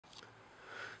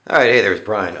All right, hey, there's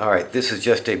Brian. All right, this is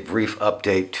just a brief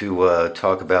update to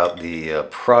talk about the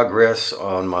progress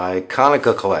on my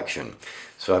Konica collection.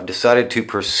 So I've decided to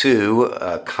pursue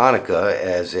Konica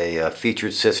as a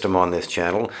featured system on this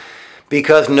channel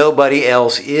because nobody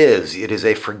else is. It is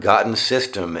a forgotten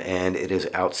system and it is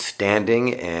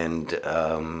outstanding, and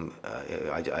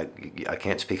I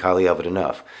can't speak highly of it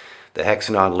enough. The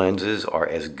Hexanon lenses are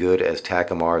as good as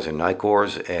Takemars and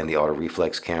Nicors, and the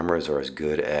Autoreflex cameras are as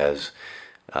good as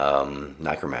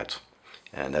Nicromats,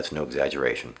 and that's no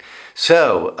exaggeration.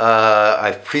 So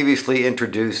I've previously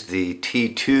introduced the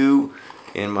T2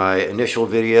 in my initial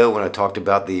video when I talked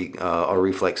about the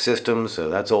Autoreflex system, so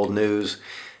that's old news.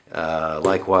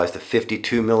 Likewise, the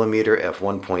 52 millimeter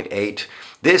f1.8.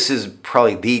 This is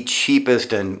probably the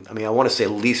cheapest, and I mean, I want to say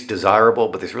least desirable,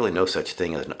 but there's really no such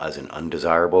thing as an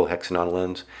undesirable Hexanon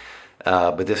lens.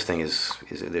 But this thing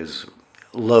there's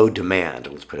low demand,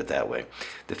 let's put it that way.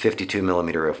 The 52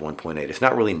 millimeter f1.8. It's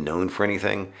not really known for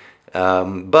anything,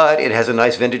 but it has a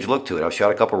nice vintage look to it. I've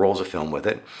shot a couple rolls of film with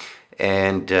it,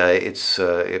 and it's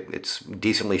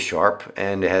decently sharp,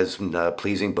 and it has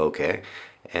pleasing bokeh,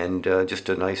 and just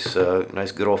a nice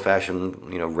good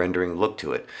old-fashioned rendering look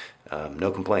to it.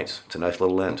 No complaints. It's a nice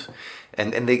little lens,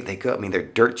 and they go. I mean, they're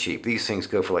dirt cheap. These things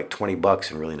go for like 20 bucks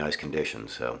in really nice condition.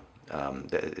 So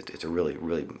it's a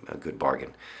really a good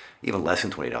bargain. Even less than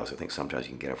 $20, I think sometimes you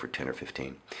can get them for 10 or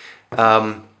 15.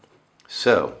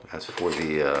 So as for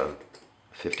the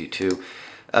 52,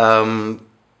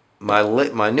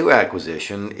 my new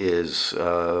acquisition is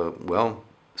well,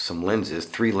 some lenses,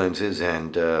 3 lenses,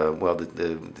 and well,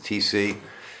 the TC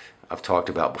I've talked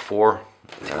about before,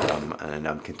 and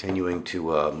I'm continuing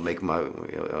to make my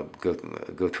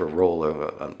go through a roll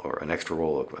or an extra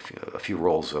roll, a few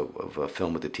rolls of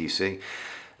film with the TC.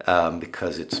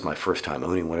 Because it's my first time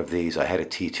owning one of these. I had a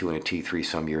T2 and a T3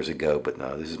 some years ago, but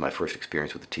this is my first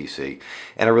experience with the TC,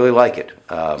 and I really like it.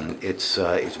 It's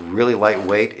really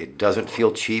lightweight. It doesn't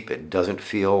feel cheap. It doesn't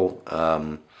feel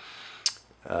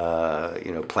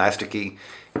plasticky.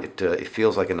 It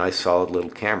feels like a nice solid little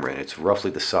camera, and it's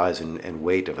roughly the size and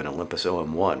weight of an Olympus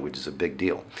OM1, which is a big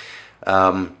deal.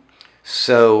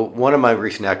 So one of my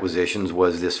recent acquisitions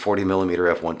was this 40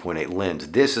 millimeter f1.8 lens.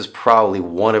 This is probably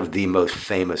one of the most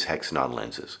famous Hexanon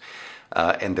lenses,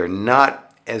 and they're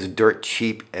not as dirt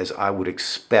cheap as I would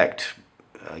expect,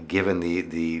 given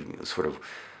the sort of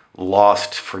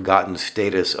lost, forgotten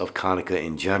status of Konica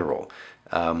in general.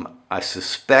 I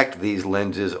suspect these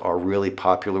lenses are really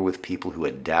popular with people who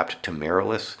adapt to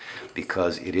mirrorless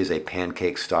because it is a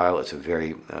pancake style. It's a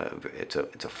very it's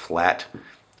a flat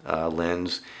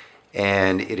lens.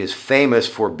 And it is famous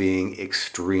for being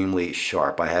extremely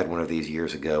sharp. I had one of these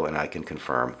years ago, and I can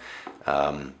confirm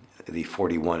the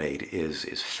 41.8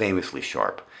 is famously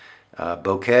sharp.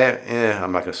 Bokeh,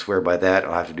 I'm not going to swear by that.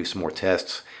 I'll have to do some more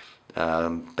tests.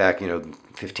 Back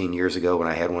 15 years ago when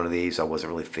I had one of these, I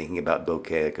wasn't really thinking about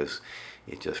bokeh because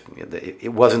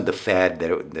it wasn't the fad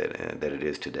that it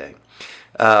is today.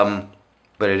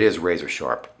 But it is razor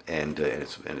sharp, and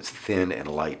it's thin and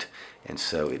light. And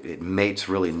so it mates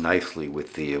really nicely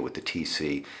with the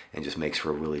TC, and just makes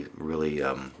for a really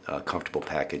comfortable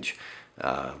package,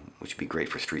 which would be great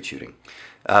for street shooting.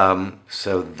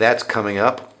 So that's coming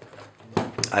up.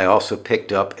 I also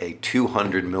picked up a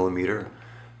 200 millimeter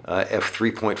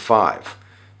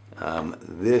f3.5.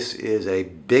 This is a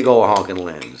big old honking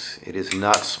lens. It is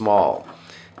not small.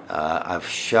 I've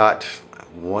shot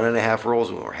 1.5 rolls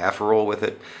or half a roll with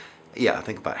it. Yeah, I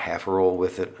think about half a roll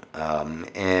with it,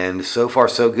 and so far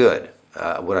so good.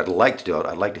 What I'd like to do,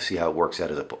 I'd like to see how it works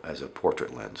out as a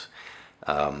portrait lens,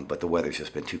 but the weather's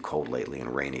just been too cold lately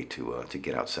and rainy to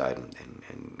get outside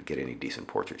and get any decent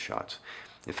portrait shots.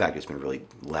 In fact, it's been really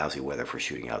lousy weather for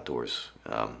shooting outdoors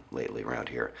lately around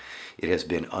here. It has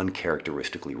been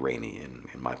uncharacteristically rainy in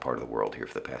my part of the world here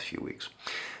for the past few weeks.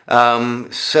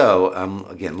 So I'm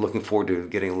again looking forward to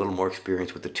getting a little more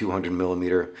experience with the 200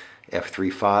 millimeter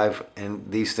f3.5, and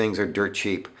these things are dirt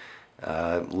cheap,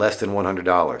 less than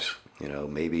 $100.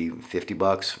 Maybe 50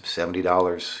 bucks,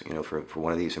 $70, for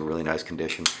one of these in really nice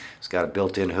condition. It's got a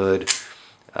built-in hood.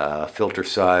 Filter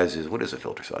size is, what is the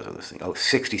filter size on this thing? Oh,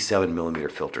 67 millimeter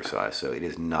filter size, so it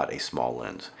is not a small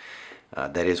lens.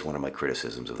 That is one of my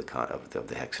criticisms of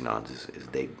the Hexanons, is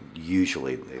they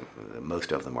usually,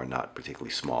 most of them are not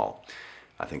particularly small.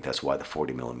 I think that's why the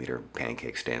 40 millimeter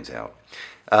pancake stands out.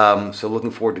 So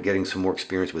looking forward to getting some more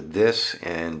experience with this.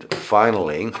 And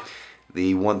finally,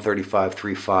 the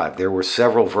 135-35. There were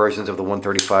several versions of the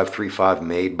 135-35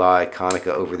 made by Konica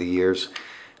over the years.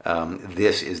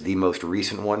 This is the most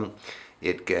recent one.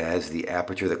 It has the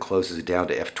aperture that closes down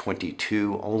to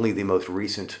f22. Only the most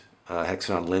recent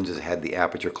Hexanon lenses had the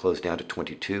aperture closed down to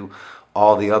 22.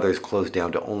 All the others closed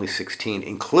down to only 16,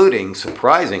 including,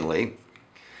 surprisingly,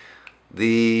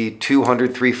 the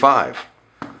 200-3.5.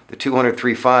 The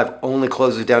 200-3.5 only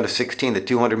closes down to 16. The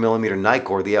 200 millimeter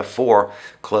Nikkor, the f4,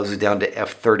 closes down to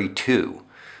f32.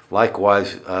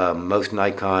 Likewise, most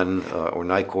Nikon or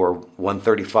Nikkor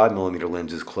 135 millimeter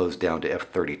lenses close down to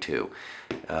f32.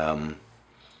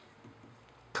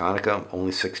 Konica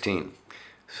only 16.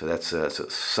 So that's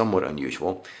somewhat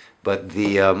unusual. But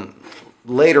the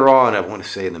later on, I want to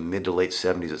say in the mid to late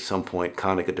 70s, at some point,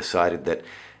 Konica decided that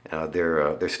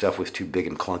their stuff was too big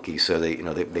and clunky, so they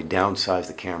downsized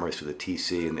the cameras to the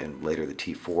TC, and then later the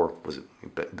T4 was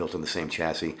built on the same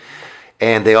chassis,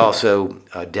 and they also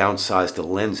downsized the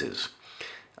lenses,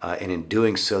 and in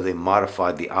doing so, they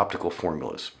modified the optical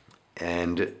formulas.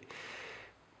 And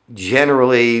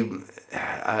generally,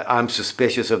 I'm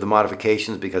suspicious of the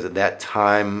modifications because at that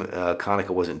time,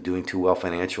 Konica wasn't doing too well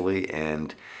financially,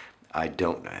 and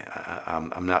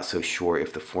I'm not so sure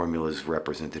if the formulas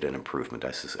represented an improvement.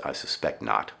 I suspect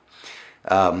not.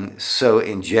 So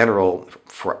in general,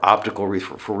 for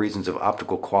reasons of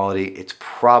optical quality, it's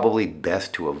probably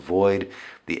best to avoid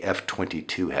the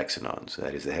f22 hexanons.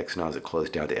 That is, the hexanons that close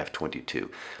down to f22,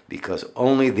 because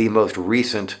only the most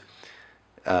recent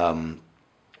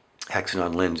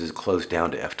Hexanon lenses close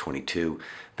down to f22.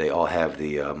 They all have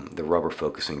the rubber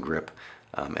focusing grip.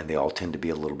 And they all tend to be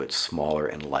a little bit smaller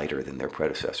and lighter than their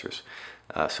predecessors.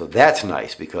 So that's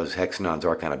nice because Hexanons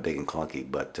are kind of big and clunky,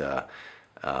 but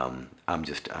I'm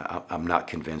not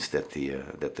convinced that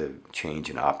the change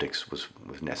in optics was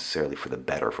necessarily for the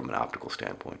better from an optical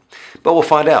standpoint. But we'll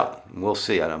find out. We'll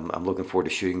see. I'm looking forward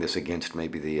to shooting this against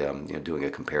maybe the doing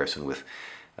a comparison with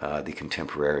the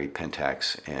contemporary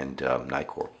Pentax and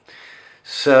Nikkor.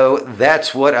 So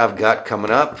that's what I've got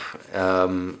coming up.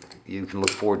 You can look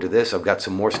forward to this. I've got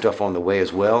some more stuff on the way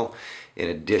as well. In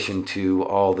addition to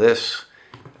all this,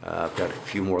 I've got a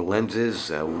few more lenses,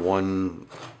 one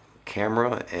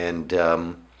camera, and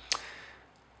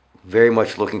very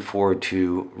much looking forward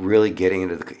to really getting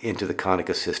into the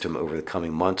Konica system over the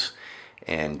coming months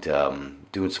and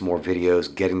doing some more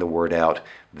videos, getting the word out.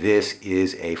 This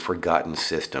is a forgotten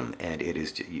system, and it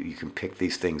is. You can pick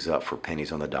these things up for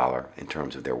pennies on the dollar in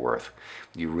terms of their worth.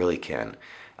 You really can.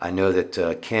 I know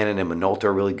that Canon and Minolta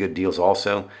are really good deals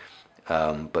also,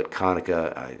 but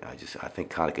Konica, I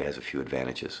think Konica has a few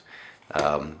advantages.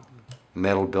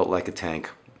 Metal built like a tank,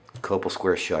 copal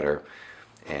square shutter,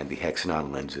 and the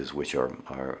Hexanon lenses, which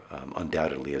are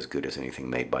undoubtedly as good as anything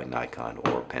made by Nikon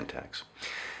or Pentax.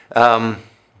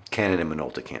 Canon and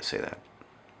Minolta can't say that,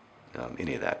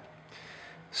 any of that.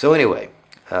 So anyway,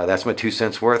 that's my 2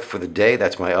 cents worth for the day.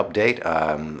 That's my update.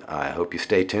 I hope you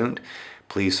stay tuned.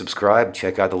 Please subscribe,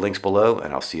 check out the links below,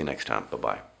 and I'll see you next time.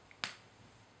 Bye-bye.